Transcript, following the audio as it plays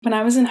When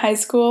I was in high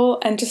school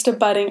and just a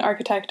budding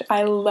architect,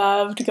 I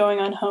loved going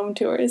on home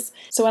tours.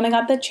 So when I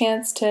got the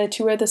chance to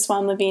tour the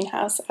Swan Levine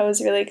house, I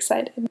was really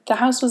excited. The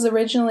house was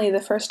originally the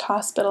first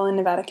hospital in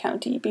Nevada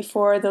County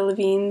before the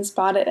Levines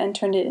bought it and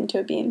turned it into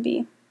a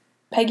B&B.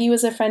 Peggy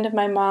was a friend of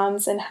my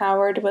mom's, and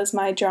Howard was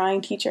my drawing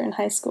teacher in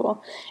high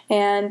school.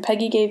 And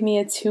Peggy gave me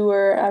a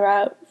tour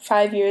about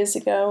 5 years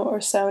ago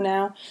or so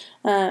now,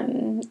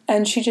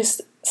 and she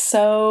just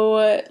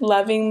so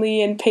lovingly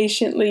and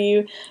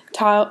patiently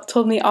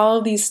told me all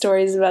of these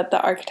stories about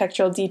the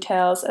architectural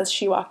details as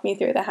she walked me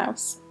through the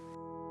house.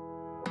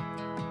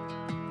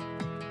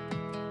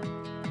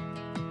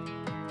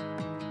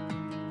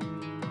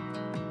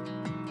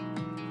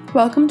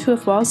 Welcome to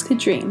If Walls Could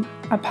Dream,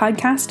 a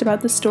podcast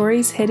about the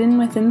stories hidden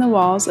within the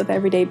walls of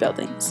everyday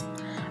buildings.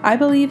 I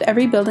believe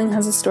every building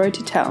has a story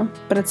to tell,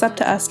 but it's up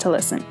to us to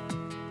listen.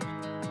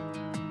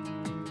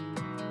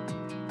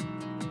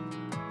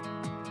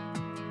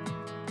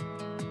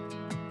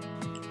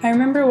 I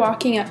remember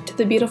walking up to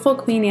the beautiful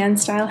Queen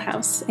Anne-style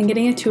house and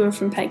getting a tour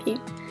from Peggy.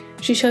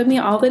 She showed me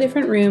all the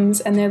different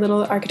rooms and their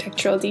little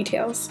architectural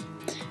details.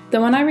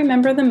 The one I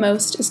remember the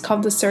most is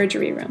called the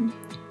surgery room.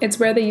 It's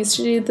where they used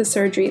to do the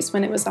surgeries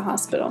when it was a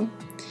hospital.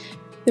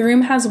 The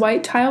room has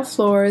white tile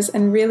floors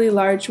and really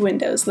large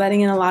windows,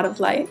 letting in a lot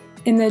of light.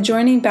 In the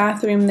adjoining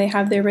bathroom, they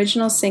have the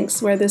original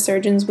sinks where the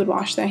surgeons would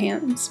wash their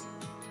hands.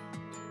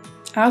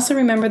 I also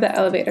remember the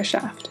elevator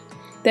shaft.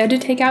 They had to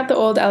take out the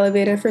old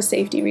elevator for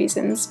safety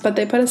reasons, but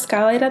they put a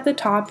skylight at the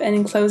top and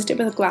enclosed it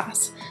with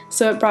glass,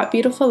 so it brought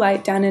beautiful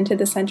light down into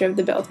the center of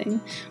the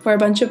building, where a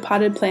bunch of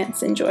potted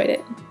plants enjoyed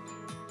it.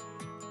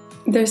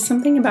 There's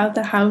something about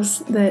the house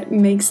that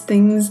makes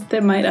things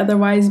that might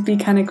otherwise be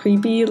kind of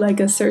creepy, like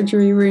a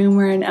surgery room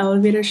or an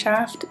elevator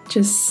shaft,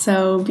 just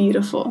so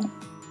beautiful.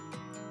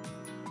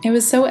 It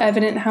was so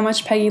evident how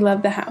much Peggy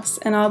loved the house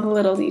and all the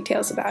little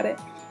details about it.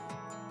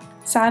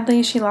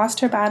 Sadly, she lost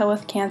her battle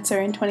with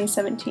cancer in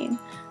 2017,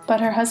 but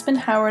her husband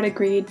Howard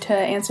agreed to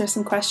answer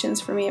some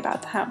questions for me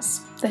about the house,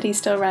 that he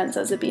still runs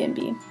as a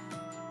B&B.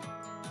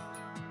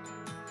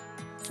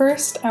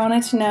 First, I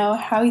wanted to know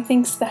how he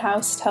thinks the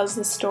house tells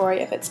the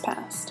story of its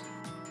past.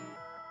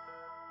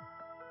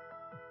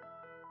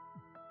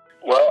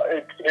 Well,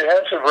 it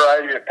has a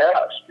variety of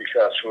past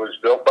because it was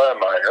built by a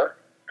miner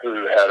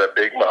who had a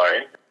big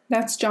mine.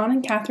 That's John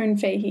and Catherine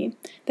Fahey.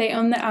 They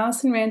owned the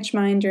Allison Ranch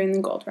mine during the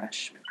gold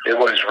rush. It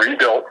was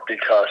rebuilt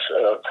because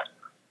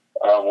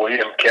of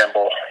William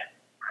Campbell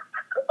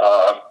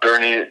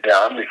burning it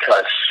down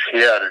because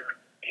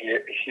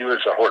he was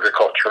a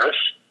horticulturist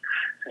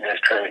and he was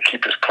trying to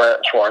keep his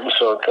plants warm.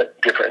 So it's a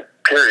different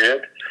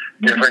period,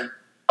 different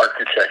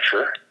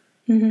architecture.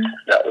 Mm-hmm.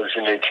 That was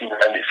in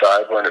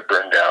 1895 when it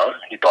burned down.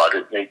 He bought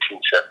it in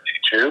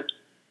 1872.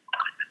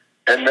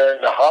 And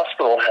then the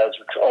hospital has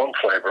its own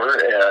flavor,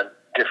 and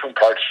different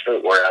parts of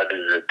it were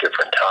added at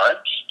different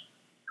times.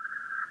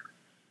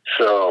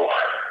 So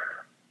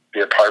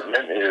the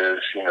apartment is,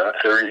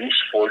 30s,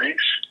 40s.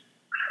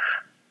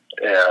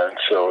 And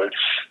so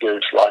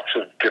there's lots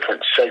of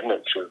different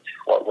segments of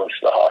what was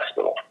the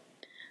hospital.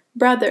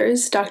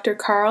 Brothers, Dr.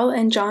 Carl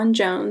and John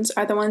Jones,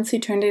 are the ones who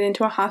turned it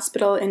into a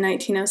hospital in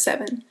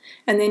 1907,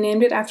 and they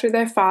named it after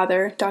their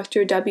father,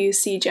 Dr.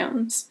 W.C.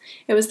 Jones.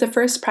 It was the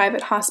first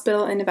private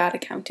hospital in Nevada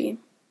County.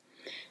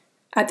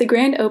 At the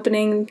grand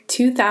opening,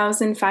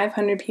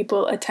 2,500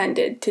 people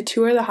attended to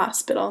tour the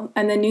hospital,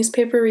 and the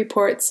newspaper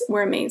reports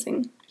were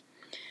amazing.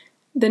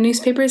 The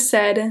newspapers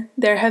said,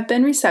 "There have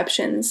been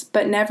receptions,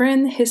 but never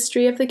in the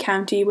history of the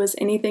county was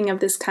anything of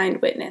this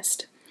kind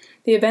witnessed."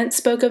 The event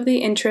spoke of the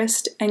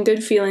interest and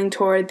good feeling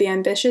toward the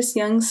ambitious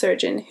young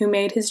surgeon who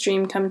made his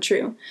dream come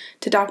true.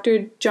 To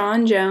Dr.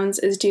 John Jones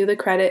is due the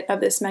credit of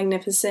this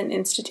magnificent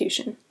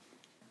institution.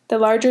 The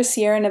larger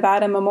Sierra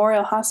Nevada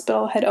Memorial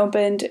Hospital had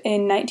opened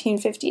in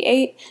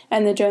 1958,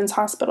 and the Jones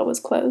Hospital was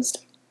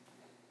closed.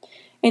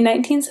 In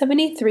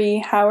 1973,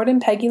 Howard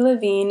and Peggy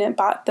Levine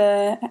bought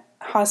the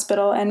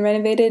hospital and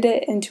renovated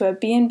it into a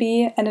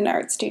B&B and an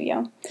art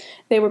studio.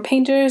 They were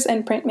painters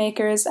and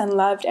printmakers and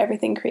loved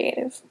everything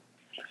creative.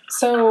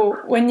 So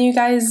when you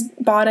guys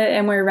bought it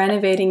and were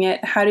renovating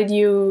it, how did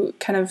you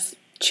kind of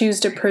choose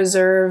to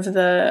preserve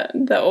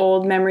the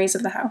old memories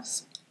of the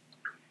house?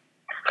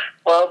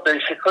 Well,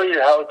 basically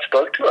how it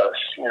spoke to us,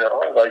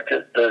 like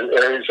the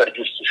areas I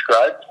just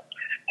described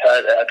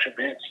had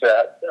attributes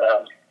that,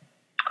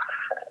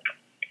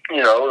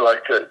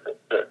 like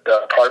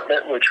the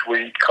apartment, which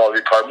we call the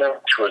apartment,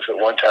 which was at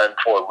one time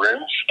 4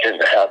 rooms,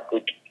 didn't have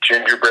the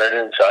gingerbread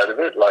inside of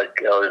it, like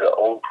the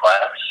old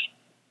glass,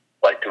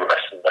 like the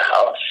rest of the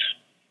house.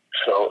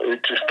 So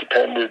it just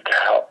depended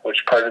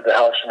which part of the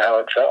house and how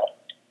it felt.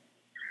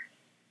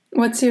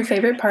 What's your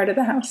favorite part of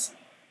the house?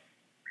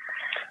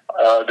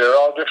 They're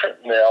all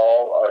different, and they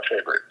all are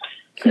favorite.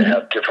 They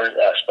have different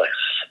aspects.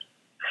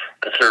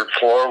 The third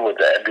floor with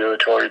the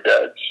ambulatory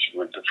beds,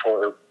 with the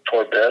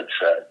four beds,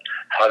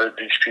 how did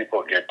these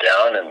people get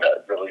down in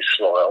that really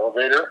slow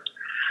elevator?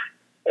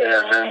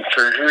 And then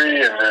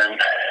surgery, and then,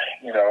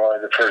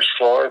 the first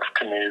floor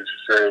to me is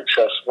very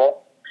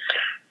accessible.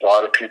 A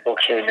lot of people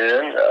came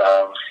in.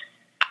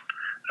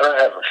 I don't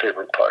have a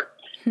favorite part.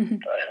 I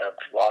have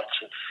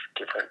lots of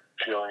different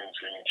feelings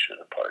in each of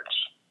the parts.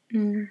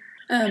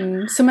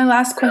 So my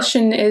last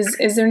question is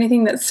there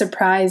anything that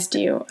surprised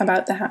you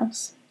about the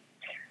house?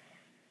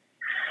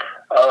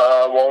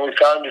 When we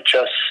found a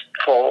chest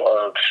full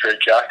of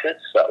straitjackets,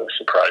 that was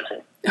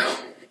surprising.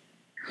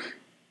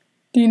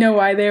 Do you know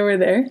why they were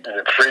there? And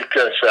it freaked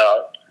us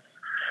out.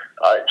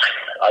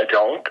 I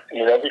don't,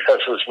 because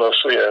it was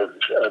mostly a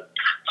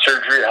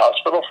surgery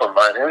hospital for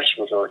minors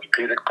with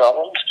orthopedic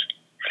problems.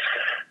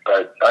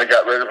 But I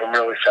got rid of them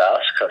really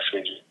fast because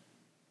they just...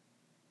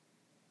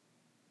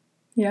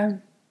 Yeah.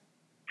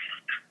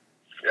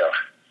 Yeah.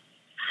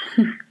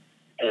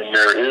 And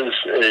there is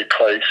a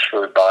place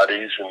for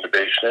bodies in the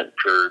basement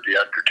for the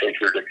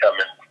undertaker to come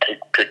and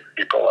pick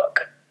people up.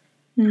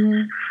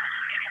 Mm-hmm.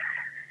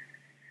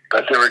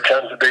 But there were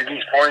tons of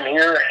babies born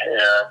here,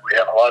 and we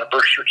have a lot of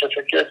birth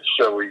certificates,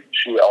 so we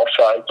see all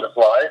sides of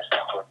life.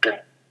 We've been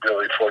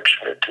really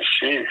fortunate to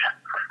see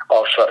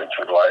all sides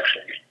of life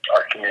in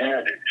our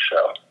community.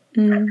 So,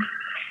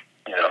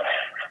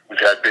 we've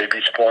had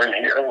babies born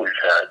here.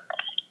 We've had,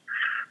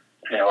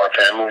 our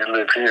family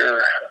live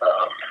here.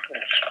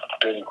 It's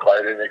been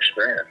quite an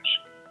experience.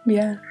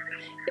 Yeah.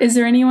 Is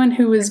there anyone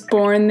who was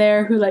born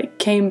there who,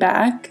 came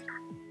back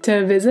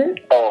to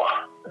visit? Oh,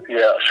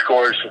 yeah,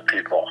 scores of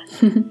people.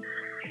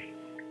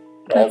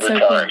 All the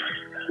time.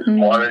 Cool.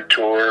 Want a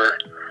tour,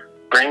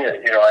 bring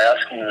it. I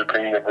ask them to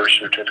bring their birth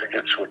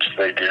certificates, which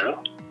they do.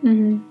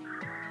 Mm-hmm.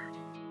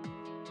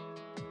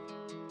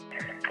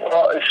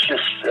 Well, it's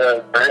just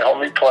a very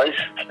homey place.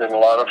 It's been a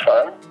lot of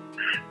fun.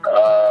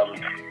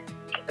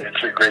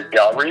 It's a great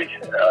gallery.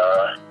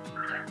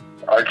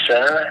 Art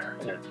center.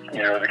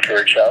 The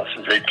carriage house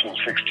is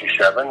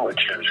 1867,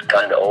 which is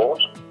kind of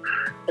old.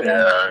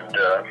 And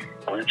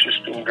we've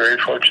just been very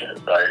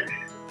fortunate by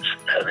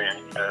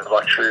having the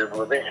luxury of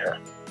living here.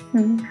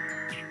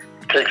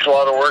 Mm-hmm. Takes a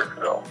lot of work,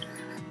 though.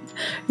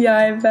 Yeah,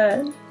 I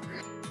bet.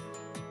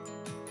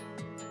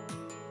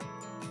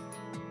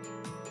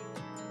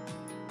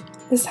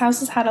 This house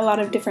has had a lot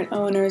of different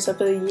owners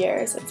over the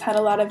years. It's had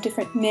a lot of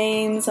different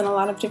names and a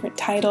lot of different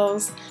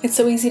titles. It's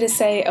so easy to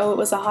say, oh, it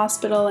was a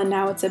hospital and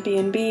now it's a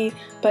B&B,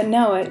 but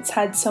no, it's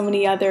had so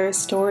many other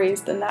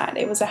stories than that.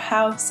 It was a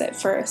house at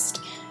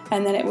first,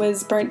 and then it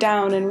was burnt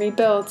down and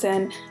rebuilt,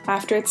 and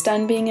after it's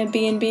done being a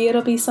B&B,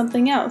 it'll be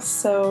something else.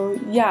 So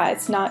yeah,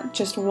 it's not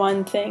just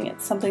one thing.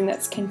 It's something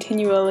that's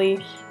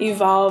continually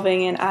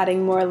evolving and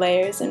adding more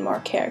layers and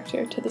more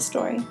character to the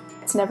story.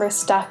 It's never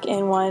stuck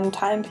in one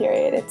time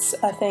period. It's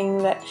a thing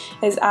that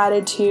is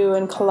added to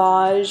and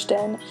collaged,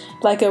 and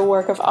like a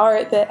work of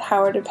art that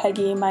Howard or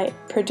Peggy might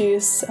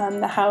produce,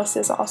 the house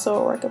is also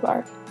a work of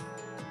art.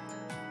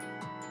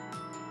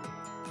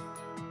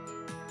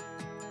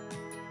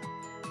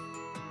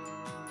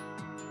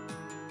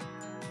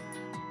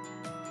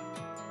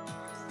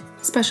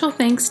 Special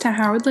thanks to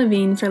Howard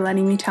Levine for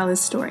letting me tell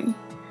his story.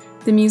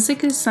 The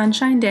music is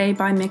Sunshine Day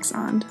by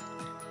Mix-On.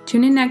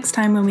 Tune in next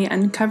time when we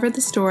uncover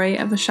the story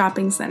of a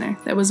shopping center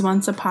that was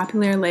once a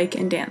popular lake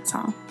and dance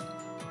hall.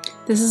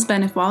 This has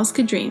been If Walls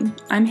Could Dream.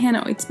 I'm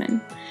Hannah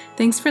Oitzman.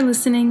 Thanks for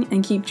listening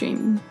and keep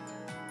dreaming.